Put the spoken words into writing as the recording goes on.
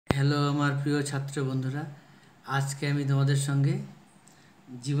Hello আমার প্রিয় ছাত্র বন্ধুরা, আজকে আমি তোমাদের সঙ্গে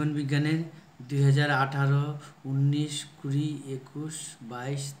জীবন বিজ্ঞানের 2018, 19, 20, 21,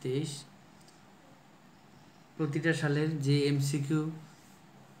 22, 23 প্রতিটা সালের যে এমসিকিউ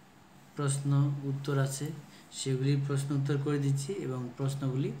প্রশ্ন উত্তর আছে সেগুলি প্রশ্ন উত্তর করে দিচ্ছি এবং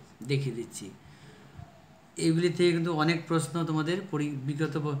প্রশ্নগুলি দেখিয়ে দিচ্ছি। এইগুলি থেকে কিন্তু অনেক প্রশ্ন তোমাদের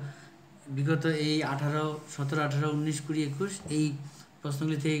বিগত এই 18, 17, 18, 19, 20, 21 এই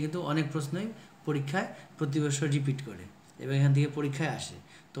প্রশ্নগুলি থেকে কিন্তু অনেক প্রশ্নই পরীক্ষায় প্রতি বছর রিপিট করে এবং এখান থেকে পরীক্ষায় আসে।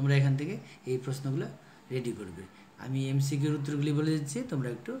 তোমরা এখান থেকে এই প্রশ্নগুলো রেডি করবে। আমি এমসিকিউর উত্তরগুলি বলে দিচ্ছি, তোমরা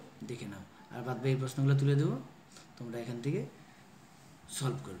একটু দেখে নাও, আর বাদ বাকি প্রশ্নগুলো তুলে দেবো, তোমরা এখান থেকে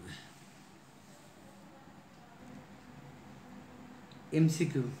সলভ করবে।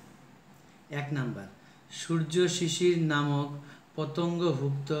 এমসিকিউ 1 নাম্বার, সূর্য শিশির নামক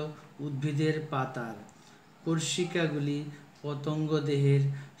পতঙ্গভুক্ত উদ্ভিদের পাতার কর্ষিকাগুলি পতঙ্গদেহের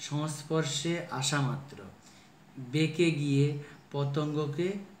সংস্পর্শে আসা মাত্র বেঁকে গিয়ে পতঙ্গকে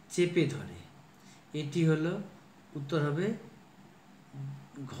চেপে ধরে। এটি হলো উত্তর হবে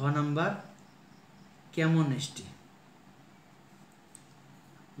ঘ নাম্বার ক্যামনেস্টি।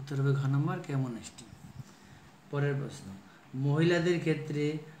 উত্তর হবে ঘ নাম্বার ক্যামনেস্টি। পরের প্রশ্ন, মহিলাদের ক্ষেত্রে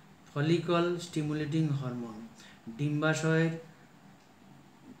follicle stimulating hormone ডিম্বাশয়ের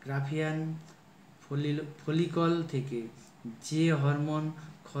Graafian follicle থেকে যে হরমোন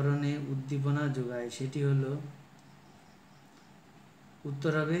ক্ষরণে উদ্দীপনা যোগায় সেটি হলো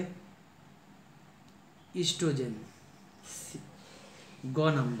উত্তর হবে ইস্ট্রোজেন, গ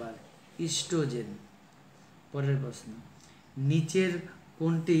নাম্বার ইস্ট্রোজেন। পরের প্রশ্ন, নিচের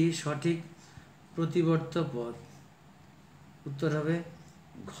কোনটি সঠিক প্রতিবর্ত পদ? উত্তর হবে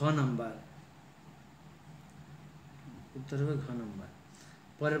ঘ নাম্বার। উত্তর হবে ঘ নাম্বার।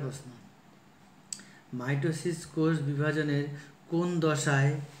 পরের প্রশ্ন, মাইটোসিস কোষ বিভাজনের কোন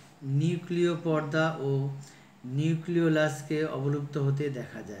দশায় নিউক্লিয় পর্দা ও নিউক্লিওলাসকে অবলুপ্ত হতে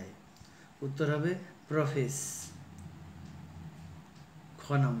দেখা যায়? উত্তর হবে প্রোফেজ, খ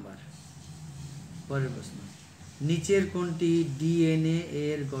নাম্বার। পরের প্রশ্ন, নিচের কোনটি ডিএনএ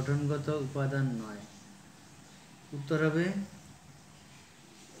এর গঠনগত উপাদান নয়? উত্তর হবে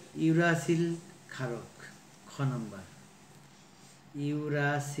ইউরাসিল ক্ষারক, খ নাম্বার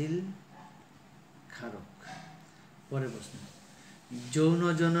ইউরাসিল ক্ষারক। পরের প্রশ্ন, যৌন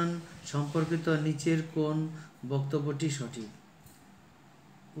জনন সম্পর্কিত নিচের কোন বক্তব্যটি সঠিক?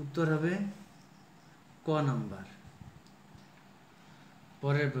 উত্তর হবে ক নাম্বার।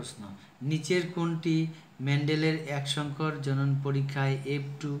 পরের প্রশ্ন, নিচের কোনটি মেন্ডেলের এক সংকর জনন পরীক্ষায়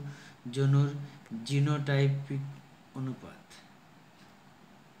F2 জনুর জিনোটাইপিক অনুপাত?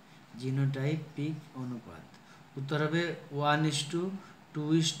 জিনোটাইপিক অনুপাত উত্তর হবে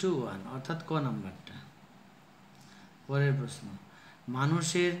 1:2:1, অর্থাৎ ক নাম্বারটা। পরের প্রশ্ন,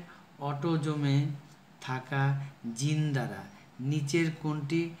 মানুষের অটোজোমে থাকা জিন দ্বারা নিচের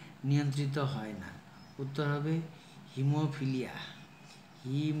কোনটি নিয়ন্ত্রিত হয় না? উত্তর হবে হিমোফিলিয়া,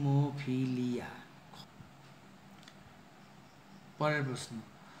 হিমোফিলিয়া। পরের প্রশ্ন,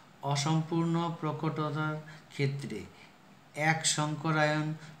 অসম্পূর্ণ প্রকটতার ক্ষেত্রে এক সংকরায়ন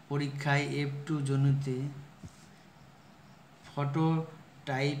পরীক্ষায় F2 জনুতে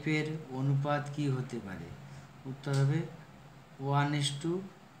ফটোটাইপের অনুপাত কি হতে পারে? উত্তর হবে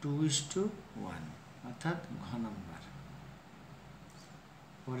 1:2:1, অর্থাৎ ঘ নাম্বার।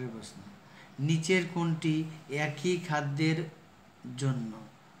 পরের প্রশ্ন, নিচের কোনটি একই খাদ্যের জন্য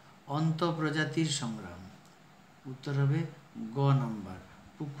অন্তঃপ্রজাতির সংগ্রাম? উত্তর হবে গ নাম্বার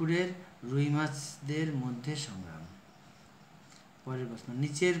পুকুরের রুই মাছদের মধ্যে সংগ্রাম। পরের প্রশ্ন,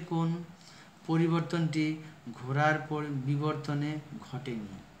 নিচের কোন পরিবর্তনটি ঘোড়ার বিবর্তনে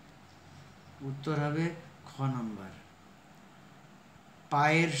ঘটেনি? উত্তর হবে খ নাম্বার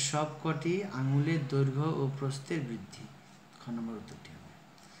পায়ের সবকটি আঙুলের দৈর্ঘ্য ও প্রস্থের বৃদ্ধি, খ নম্বর উত্তরটি হবে।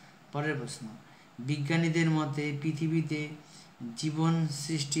 পরের প্রশ্ন, বিজ্ঞানীদের মতে পৃথিবীতে জীবন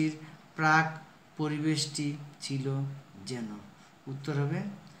সৃষ্টির প্রাক পরিবেশটি ছিল যেন? উত্তর হবে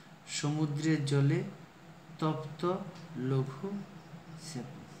সমুদ্রের জলে তপ্ত লঘু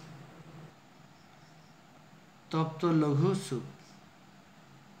স্যুপ,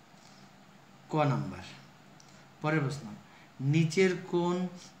 ক নাম্বার। পরের প্রশ্ন, নিচের কোন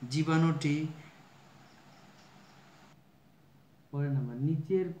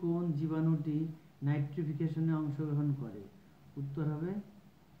জীবাণুটি নাইট্রিফিকেশনে অংশগ্রহণ করে? উত্তর হবে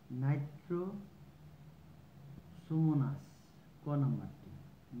নাইট্রোসোমোনাস, ক নাম্বারটি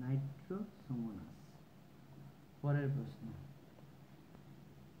নাইট্রোসোমোনাস। পরের প্রশ্ন,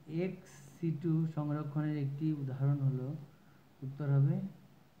 ex-situ সংরক্ষণের একটি উদাহরণ হলো? উত্তর হবে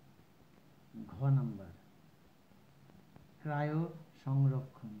ঘ নাম্বার ক্রায়ো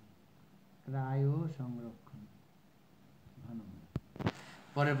সংরক্ষণ। ক্রায়ো সংরক্ষণ।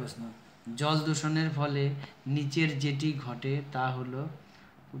 পরের প্রশ্ন, জল দূষণের ফলে নিচের যেটি ঘটে তা হলো,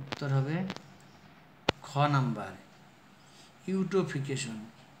 উত্তর হবে খ নাম্বার ইউটোফিকেশন।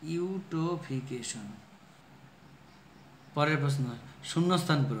 ইউটোফিকেশন। পরের প্রশ্ন,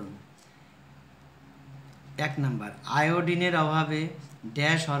 শূন্যস্থান পূরণ। 1 নাম্বার, আয়োডিনের অভাবে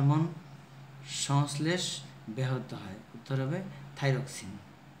ড্যাশ হরমোন সংশ্লেষ ব্যাহত হয়, উত্তর হবে থাইরক্সিন।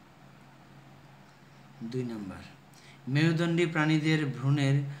 2 নাম্বার, মেরুদণ্ডী প্রাণীদের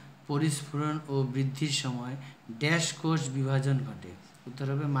ভ্রূণের পরিস্ফুরণ ও বৃদ্ধির সময় ড্যাশ কোষ বিভাজন ঘটে, উত্তর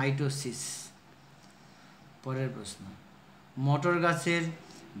হবে মাইটোসিস। পরের প্রশ্ন, মটর গাছের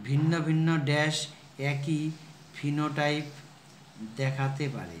ভিন্ন ভিন্ন ড্যাশ একই ফিনোটাইপ দেখাতে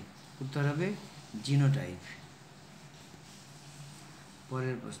পারে, উত্তর হবে জিনোটাইপ।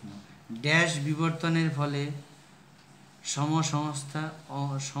 পরের প্রশ্ন, ড্যাশ বিবর্তনের ফলে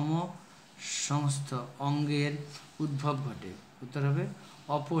সমস্ত অঙ্গের উদ্ভব ঘটে, উত্তর হবে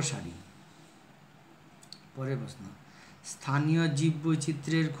অপসারী। পরের প্রশ্ন, স্থানীয়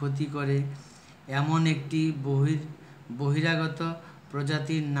জীববৈচিত্র্যের ক্ষতি করে এমন একটি বহিরাগত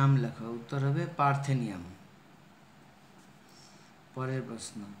প্রজাতির নাম লেখো, উত্তর হবে পার্থেনিয়াম। পরের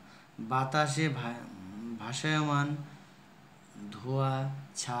প্রশ্ন, বাতাসে ভাসমান ধোঁয়া,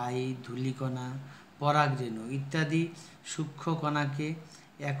 ছাই, ধূলিকণা, পরাগরেণু ইত্যাদি সূক্ষ্ম কণাকে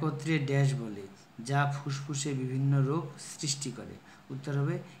একত্রে ড্যাশ বলে, যা ফুসফুসে বিভিন্ন রোগ সৃষ্টি করে, উত্তর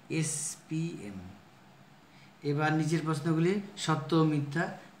হবে SPM। এবার নিচের প্রশ্নগুলি সত্য ও মিথ্যা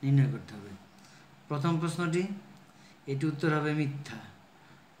নির্ণয় করতে হবে। প্রথম প্রশ্নটি, এটি উত্তর হবে মিথ্যা।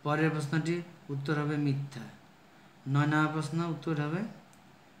 পরের প্রশ্নটি উত্তর হবে মিথ্যা। 9 নম্বর প্রশ্ন উত্তর হবে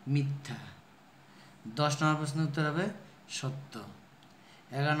মিথ্যা। 10 নম্বর প্রশ্ন উত্তর হবে সত্য।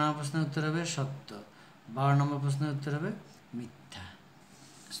 11 নম্বর প্রশ্ন উত্তর হবে সত্য। 12 নম্বর প্রশ্ন উত্তর হবে মিথ্যা।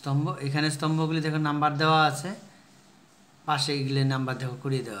 স্তম্ভ, এখানে স্তম্ভগুলি দেখো নাম্বার দেওয়া আছে, পাশে এগুলি নাম্বার দেখো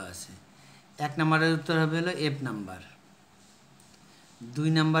করিয়ে দেওয়া আছে। 1 নম্বরের উত্তর হবে হলো F নাম্বার। 2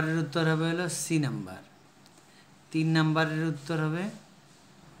 নম্বরের উত্তর হবে হলো C নাম্বার। 3 নম্বরের উত্তর হবে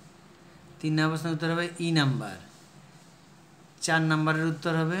 3 নম্বর প্রশ্নের উত্তর হবে E নাম্বার। 4 নম্বরের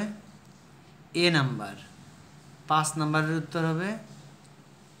উত্তর হবে A নাম্বার। 5 নম্বরের উত্তর হবে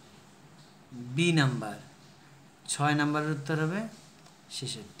B নাম্বার। 6 নম্বরের উত্তর হবে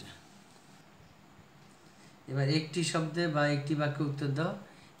শেষেরটা। এবার একটি শব্দে বা একটি বাক্যে উত্তর দাও।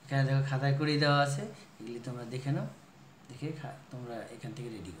 এখানে দেখো খাতায় করিয়ে দেওয়া আছে, এগুলি তোমরা দেখে নাও, দেখে তোমরা এখান থেকে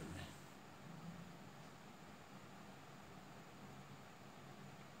রেডি করবে।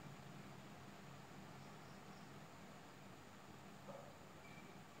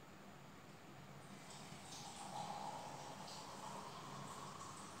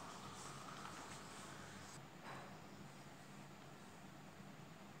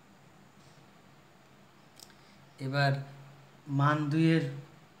 এবার মান 2-এর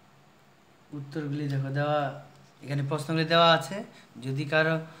উত্তরগুলি দেখো দেওয়া, এখানে প্রশ্নগুলি দেওয়া আছে। যদি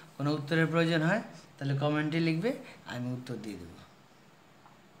কারো কোনো উত্তরের প্রয়োজন হয় তাহলে কমেন্টে লিখবে, আমি উত্তর দিয়ে দেবো।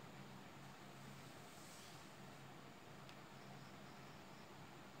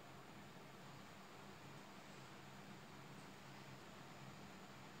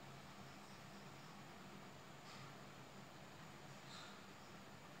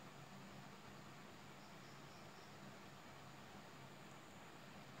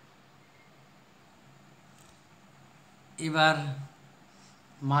 এবার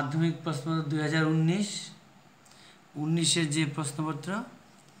মাধ্যমিক প্রশ্নপত্র 2019-19-এর যে প্রশ্নপত্র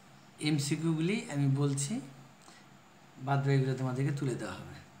MCQগুলি আমি বলছি, বাদ বাকিগুলো তোমাদেরকে তুলে দেওয়া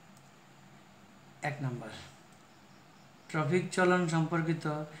হবে। 1 নম্বর, ট্রাফিক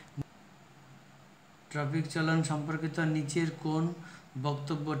চলন সম্পর্কিত নিচের কোন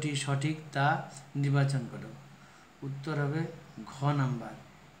বক্তব্যটি সঠিক তা নির্বাচন করো, উত্তর হবে ঘ নাম্বার,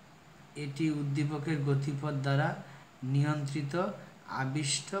 এটি উদ্দীপকের গতিপথ দ্বারা নিয়ন্ত্রিত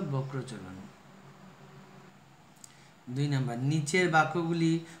আবিষ্ট বক্রচলন। 2 নম্বর, নিচের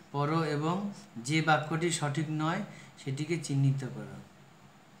বাক্যগুলি পড়ো এবং যে বাক্যটি সঠিক নয় সেটিকে চিহ্নিত করো,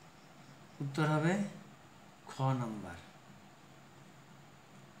 উত্তর হবে খ নম্বর।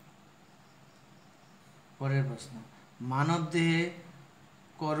 পরের প্রশ্ন, মানবদেহে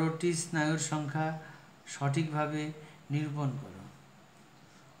করোটি স্নায়ুর সংখ্যা সঠিকভাবে নিরূপণ করো,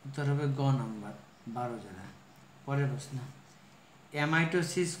 উত্তর হবে গ নম্বর, 12 জোড়া। পরের প্রশ্ন,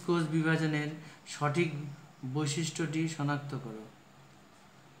 অ্যামাইটোসিস কোষ বিভাজনের সঠিক বৈশিষ্ট্যটি শনাক্ত করো,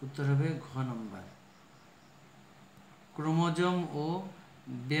 উত্তর হবে ঘ নম্বর, ক্রোমোজোম ও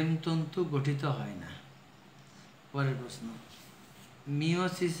বেমতন্তু গঠিত হয় না। পরের প্রশ্ন,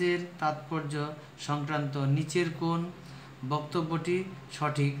 মিওসিসের তাৎপর্য সংক্রান্ত নিচের কোন বক্তব্যটি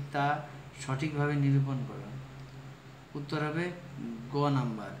সঠিক তা সঠিকভাবে নিরূপণ করো। উত্তর হবে গ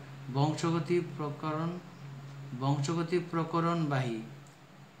নাম্বার, বংশগতি প্রকরণবাহী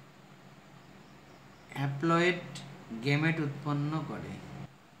হ্যাপ্লয়েড গ্যামেট উৎপন্ন করে।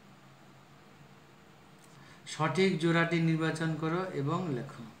 সঠিক জোড়াটি নির্বাচন করো এবং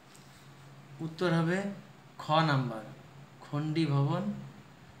লেখো। উত্তর হবে খ নাম্বার, খণ্ডী ভবন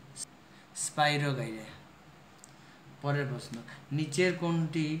স্পাইরোগাইরা। পরের প্রশ্ন, নিচের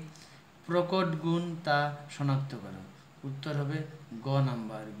কোনটি প্রকট গুণ তা শনাক্ত করো। উত্তর হবে গ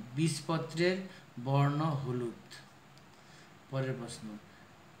নাম্বার, বীজপত্রের বর্ণ হলুদ। পরের প্রশ্ন,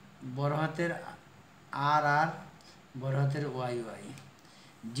 বড় হাতের আর আর বড় হাতের ওয়াই ওয়াই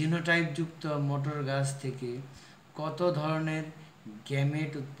জিনোটাইপ যুক্ত মটর গাছ থেকে কত ধরনের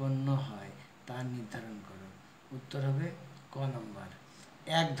গ্যামেট উৎপন্ন হয় তা নির্ধারণ করো। উত্তর হবে ক নাম্বার,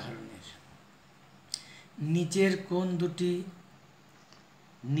 এক ধরনের। নিচের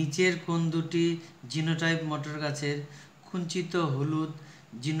কোন দুটি জিনোটাইপ মটর গাছের কুঞ্চিত হলুদ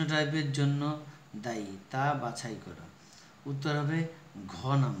জিনোটাইপের জন্য দায়ী তা বাছাই করো। উত্তর হবে ঘ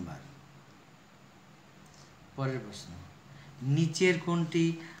নাম্বার। পরের প্রশ্ন, নিচের কোনটি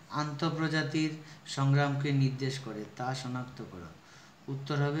আন্তঃপ্রজাতির সংগ্রামকে নির্দেশ করে তা শনাক্ত করো।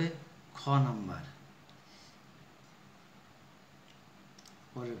 উত্তর হবে খ নাম্বার।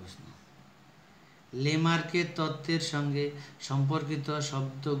 পরের প্রশ্ন, লেমার্কের তত্ত্বের সঙ্গে সম্পর্কিত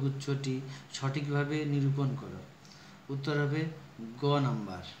শব্দগুচ্ছটি সঠিকভাবে নিরূপণ করো। উত্তর হবে গ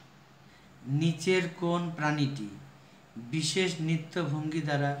নাম্বার। নিচের কোন প্রাণীটি বিশেষ নৃত্যভঙ্গি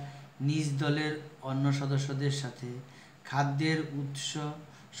দ্বারা নিজ দলের অন্য সদস্যদের সাথে খাদ্যের উৎস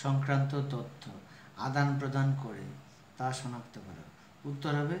সংক্রান্ত তথ্য আদান প্রদান করে তা শনাক্ত করো।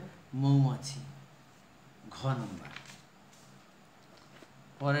 উত্তর হবে মৌমাছি, ঘ নম্বর।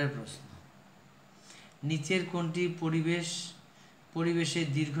 পরের প্রশ্ন, নিচের কোনটি পরিবেশে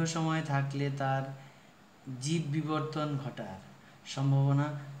দীর্ঘ সময় থাকলে তার জীব বিবর্তন ঘটার সম্ভাবনা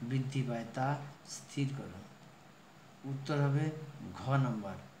বৃদ্ধি পায় তা স্থির করো। উত্তর হবে ঘ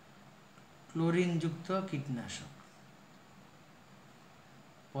নম্বর, ক্লোরিনযুক্ত কীটনাশক।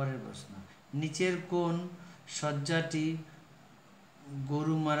 পরের প্রশ্ন, নিচের কোন সজ্জাটি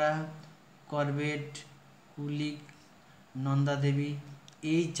গরুমারা, করবেট, কুলিক, নন্দাদেবী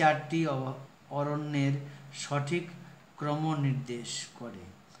এই চারটি অরণ্যের সঠিক ক্রম নির্দেশ করে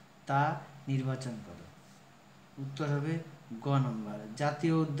তা নির্বাচন করো। উত্তর হবে গ নম্বর,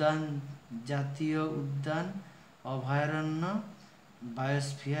 জাতীয় উদ্যান, অভয়ারণ্য,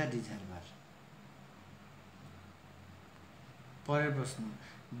 বায়োস্ফিয়ার রিজার্ভার। পরের প্রশ্ন,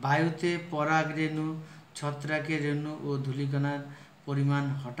 বায়ুতে পরাগরেণু, ছত্রাকের রেণু ও ধূলিকণার পরিমাণ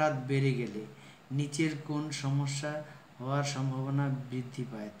হঠাৎ বেড়ে গেলে নিচের কোন সমস্যা হওয়ার সম্ভাবনা বৃদ্ধি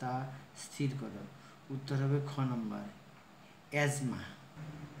পায় তা স্থির করো। উত্তর হবে খ নম্বর, অ্যাজমা।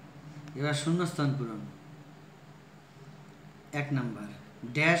 এবার শূন্যস্থান পূরণ। 1 নম্বর,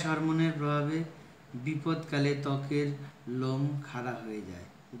 ড্যাশ হরমোনের প্রভাবে বিপদকালে ত্বকের লোম খাড়া হয়ে যায়।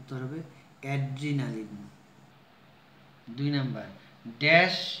 উত্তর হবে অ্যাড্রিনালিন। 2 নম্বর,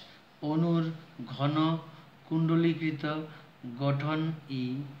 ড্যাশ অণুর ঘন কুণ্ডলীকৃত গঠনই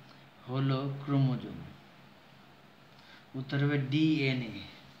হলো ক্রোমোজোম। উত্তর হবে ডিএনএ।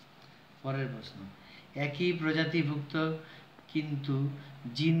 পরের প্রশ্ন, একই প্রজাতিভুক্ত কিন্তু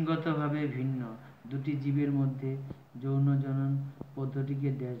জিনগতভাবে ভিন্ন দুটি জীবের মধ্যে যৌন জনন পদ্ধতিকে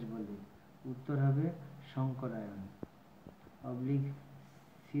ড্যাশ বলে। উত্তর হবে সংকরায়ন,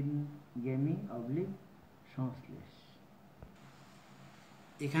 সিনগেমি, সংশ্লেষ।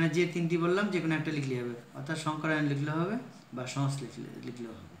 এখানে যে তিনটি বললাম যে কোনো একটা লিখলে হবে, অর্থাৎ সংকরায়ন লিখলে হবে বা সংশ্লেষ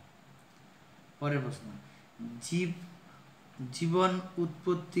লিখলেও হবে। পরের প্রশ্ন, জীবন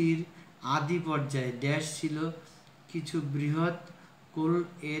উৎপত্তির আদি পর্যায়ে ড্যাশ ছিল কিছু বৃহৎ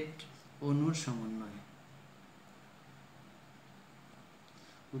কোলয়েড অণুর সমন্বয়।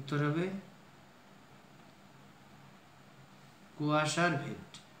 উত্তর হবে কুয়াশার ভেদ।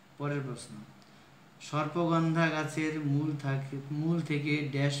 পরের প্রশ্ন, সর্পগন্ধা গাছের মূল থেকে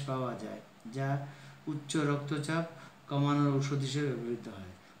ড্যাশ পাওয়া যায় যা উচ্চ রক্তচাপ কমানোর ঔষধ হিসেবে ব্যবহৃত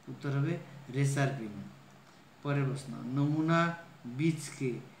হয়। উত্তর হবে রেসারপিন। পরের প্রশ্ন, নমুনা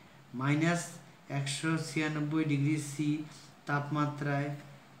বীজকে -196°C তাপমাত্রায়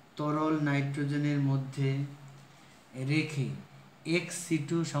তরল নাইট্রোজেনের মধ্যে রেখে এক্স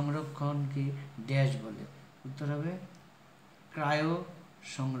সিটু সংরক্ষণকে ড্যাশ বলে। উত্তর হবে ক্রায়ো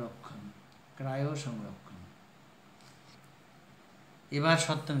সংরক্ষণ। এবার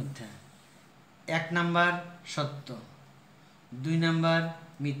সত্য মিথ্যা। 1 নাম্বার সত্য, 2 নাম্বার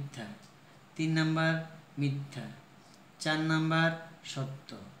মিথ্যা, 3 নাম্বার মিথ্যা, 4 নাম্বার সত্য,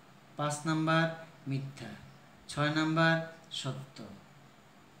 5 নাম্বার মিথ্যা, 6 নাম্বার সত্য।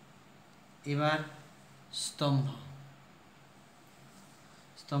 এবার স্তম্ভ,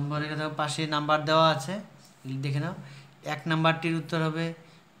 স্তম্ভ রেখে দেখো পাশে নাম্বার দেওয়া আছে, দেখে নাও। 1 নাম্বারটির উত্তর হবে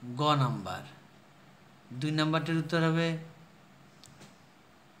গ নাম্বার, 2 নাম্বারটির উত্তর হবে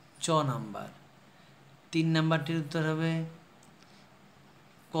চ নাম্বার, 3 নাম্বারটির উত্তর হবে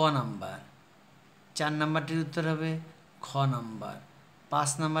ক নাম্বার, 4 নাম্বারটির উত্তর হবে খ নাম্বার, 5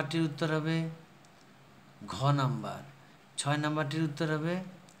 নাম্বারটির উত্তর হবে ঘ নাম্বার, 6 নাম্বারটির উত্তর হবে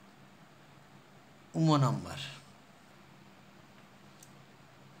উম নাম্বার।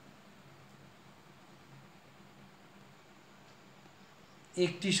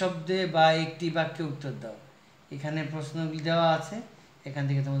 একটি শব্দে বা একটি বাক্যে উত্তর দাও। এখানে প্রশ্নগুলি দেওয়া আছে, এখান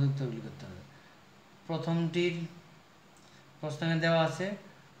থেকে তোমাদের উত্তরগুলি করতে হবে। প্রথমটির প্রশ্নে দেওয়া আছে,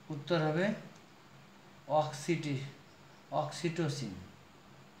 উত্তর হবে অক্সিটোসিন।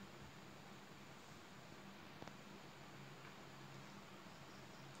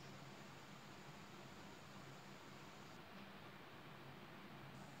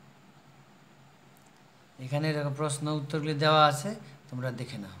 এখানে প্রশ্ন উত্তরগুলি দেওয়া আছে, তোমরা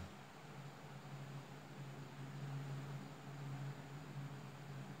দেখে নাও।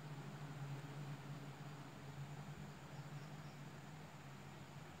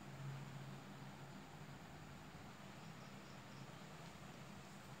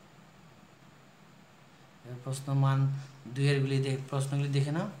 প্রশ্ন মান 2-এরগুলি প্রশ্নগুলি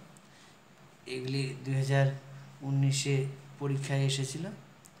দেখে নাও। এগুলি 2019-এ পরীক্ষায় এসেছিল,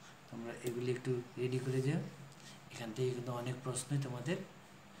 তোমরা এগুলি একটু রেডি করে দিও। এখান থেকে কিন্তু অনেক প্রশ্নই তোমাদের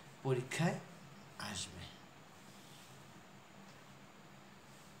পরীক্ষায় আসবে।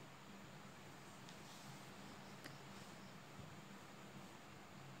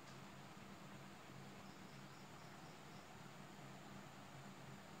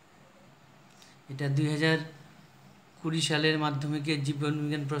 এটা 2020 সালের মাধ্যমিকের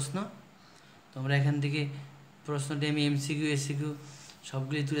জীববিজ্ঞান প্রশ্ন। তোমরা এখান থেকে প্রশ্নটি আমি এমসিকিউ এসিকিউ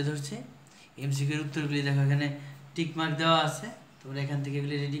সবগুলি তুলে ধরছি। এমসিকিউর উত্তরগুলি দেখো, এখানে টিক মার্ক দেওয়া আছে, তোমরা এখান থেকে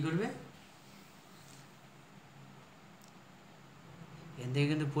এগুলি রেডি করবে। এখান থেকে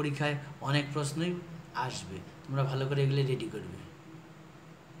কিন্তু পরীক্ষায় অনেক প্রশ্নই আসবে, তোমরা ভালো করে এগুলি রেডি করবে।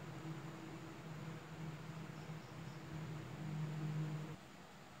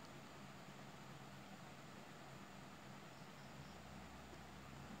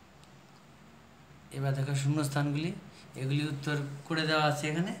 এবার দেখো শূন্যস্থানগুলি, এগুলি উত্তর করে দেওয়া আছে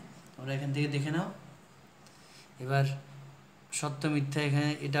এখানে, তোমরা এখান থেকে দেখে নাও। এবার সত্য মিথ্যা এখানে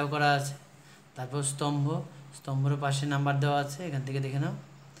এটাও করা আছে। তারপর স্তম্ভ, স্তম্ভের পাশে নাম্বার দেওয়া আছে, এখান থেকে দেখে নাও।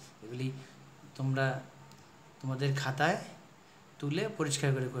 এগুলি তোমরা তোমাদের খাতায় তুলে পরিষ্কার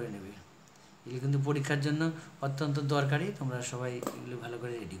করে নেবে। এগুলি কিন্তু পরীক্ষার জন্য অত্যন্ত দরকারি, তোমরা সবাই এগুলো ভালো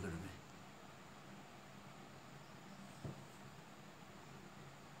করে রেডি করবে।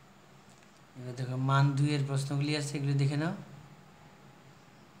 এবার দেখো মান 2-এর প্রশ্নগুলি আছে, এগুলি দেখে নাও।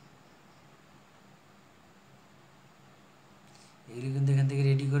 এগুলি কিন্তু এখান থেকে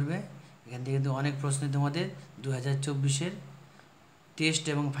রেডি করবে। এখান থেকে কিন্তু অনেক প্রশ্ন তোমাদের 2024-এর টেস্ট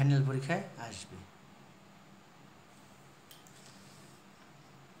এবং ফাইনাল পরীক্ষায় আসবে।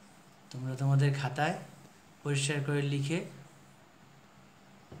 তোমরা তোমাদের খাতায় পরিষ্কার করে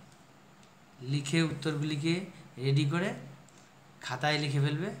লিখে উত্তরগুলিকে রেডি করে খাতায় লিখে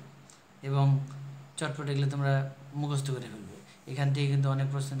ফেলবে এবং চটপট এগুলো তোমরা মুখস্থ করে ফেলবে। এখান থেকে কিন্তু অনেক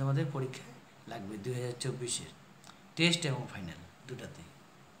প্রশ্ন তোমাদের পরীক্ষায় লাগবে 2024-এর টেস্ট এবং ফাইনাল দুটাতে।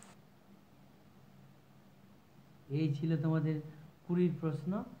 এই ছিল তোমাদের 20-র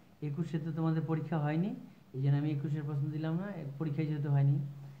প্রশ্ন। 21-এ তো তোমাদের পরীক্ষা হয়নি, এই জন্য আমি 21-এর প্রশ্ন দিলাম না, পরীক্ষায় যেহেতু হয়নি।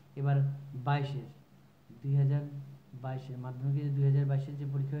 এবার 2022-এর মাধ্যমিকে 2022-এর যে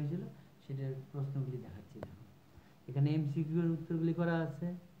পরীক্ষা হয়েছিল সেটার প্রশ্নগুলি দেখাচ্ছি। দেখো এখানে এমসিকিউর উত্তরগুলি করা আছে,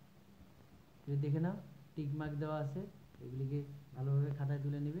 দেখে নাও, টিক মার্ক দেওয়া আছে। এগুলিকে ভালোভাবে খাতায়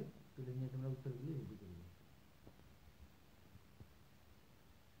তুলে নেবে, তুলে নিয়ে তোমরা উত্তরগুলি রেডি করবে।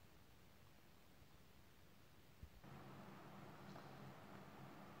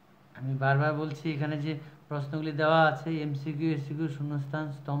 আমি বারবার বলছি, এখানে যে প্রশ্নগুলি দেওয়া আছে এমসিকিউ এসিকিউ শূন্যস্থান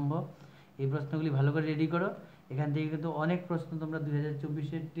স্তম্ভ, এই প্রশ্নগুলি ভালো করে রেডি করো। এখান থেকে কিন্তু অনেক প্রশ্ন তোমরা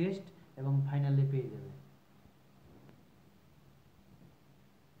 2024-এর টেস্ট এবং ফাইনালে পেয়ে যাবে।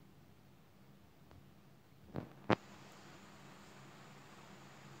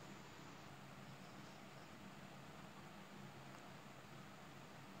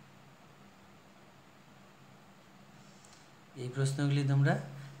 এই প্রশ্নগুলি তোমরা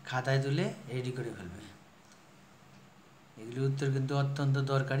খাতায় তুলে রেডি করে ফেলবে। এগুলির উত্তর কিন্তু অত্যন্ত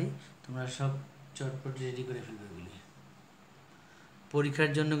দরকারি, তোমরা সব চটপট রেডি করে ফেলবে। এগুলি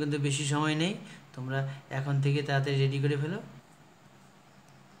পরীক্ষার জন্য কিন্তু বেশি সময় নেই, তোমরা এখন থেকে তাড়াতাড়ি রেডি করে ফেলো।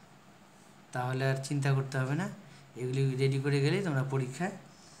 তাহলে আর চিন্তা করতে হবে না, এগুলি রেডি করে গেলেই তোমরা পরীক্ষায়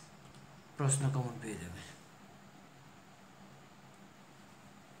প্রশ্ন কমন পেয়ে যাবে।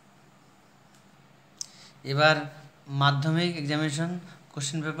 এবার মাধ্যমিক এক্সামিনেশন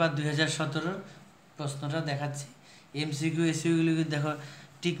কোশ্চেন পেপার 2017 প্রশ্নটা দেখাচ্ছি। এমসিকিউ এসিকিউগুলি দেখো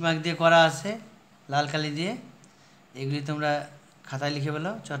টিক মার্ক দিয়ে করা আছে লাল কালি দিয়ে, এগুলি তোমরা খাতায় লিখে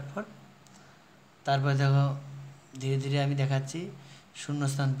ফেলো চটপট। তারপরে দেখো ধীরে ধীরে আমি দেখাচ্ছি,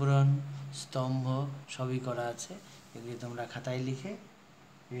 শূন্যস্থান পূরণ, স্তম্ভ সবই করা আছে, এগুলি তোমরা খাতায় লিখে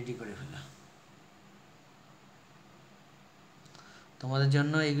রেডি করে ফেলো। তোমাদের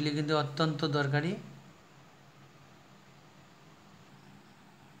জন্য এগুলি কিন্তু অত্যন্ত দরকারি,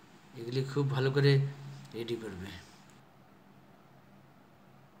 এগুলি খুব ভালো করে রেডি করবে।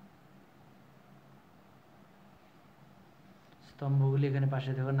 স্তম্ভগুলি এখানে পাশে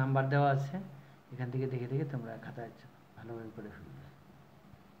দেখো নাম্বার দেওয়া আছে, এখান থেকে দেখে দেখে তোমরা খাতায় ভালোভাবে করে ফেলবে।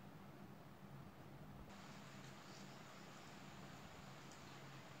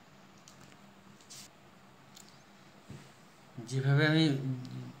 যেভাবে আমি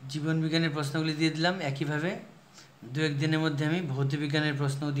জীবন বিজ্ঞানের প্রশ্নগুলি দিয়ে দিলাম, একইভাবে দু এক দিনের মধ্যে আমি ভৌত বিজ্ঞানের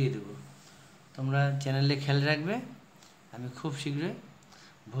প্রশ্নও দিয়ে দেবো। তোমরা চ্যানেলে খেয়াল রাখবে, আমি খুব শীঘ্রই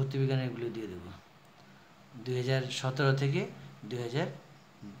ভৌত বিজ্ঞানেরগুলো দিয়ে দেবো। 2017 থেকে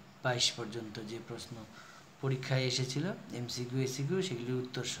 2022 পর্যন্ত যে প্রশ্ন পরীক্ষায় এসেছিল এমসিকিউ এসিকিউ সেগুলির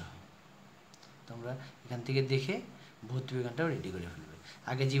উত্তর সহ তোমরা এখান থেকে দেখে ভৌত বিজ্ঞানটাও রেডি করে ফেলবে।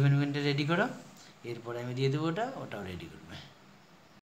 আগে জীবন বিজ্ঞানটা রেডি করো, এরপরে আমি দিয়ে দেবো ওটাও রেডি করবে।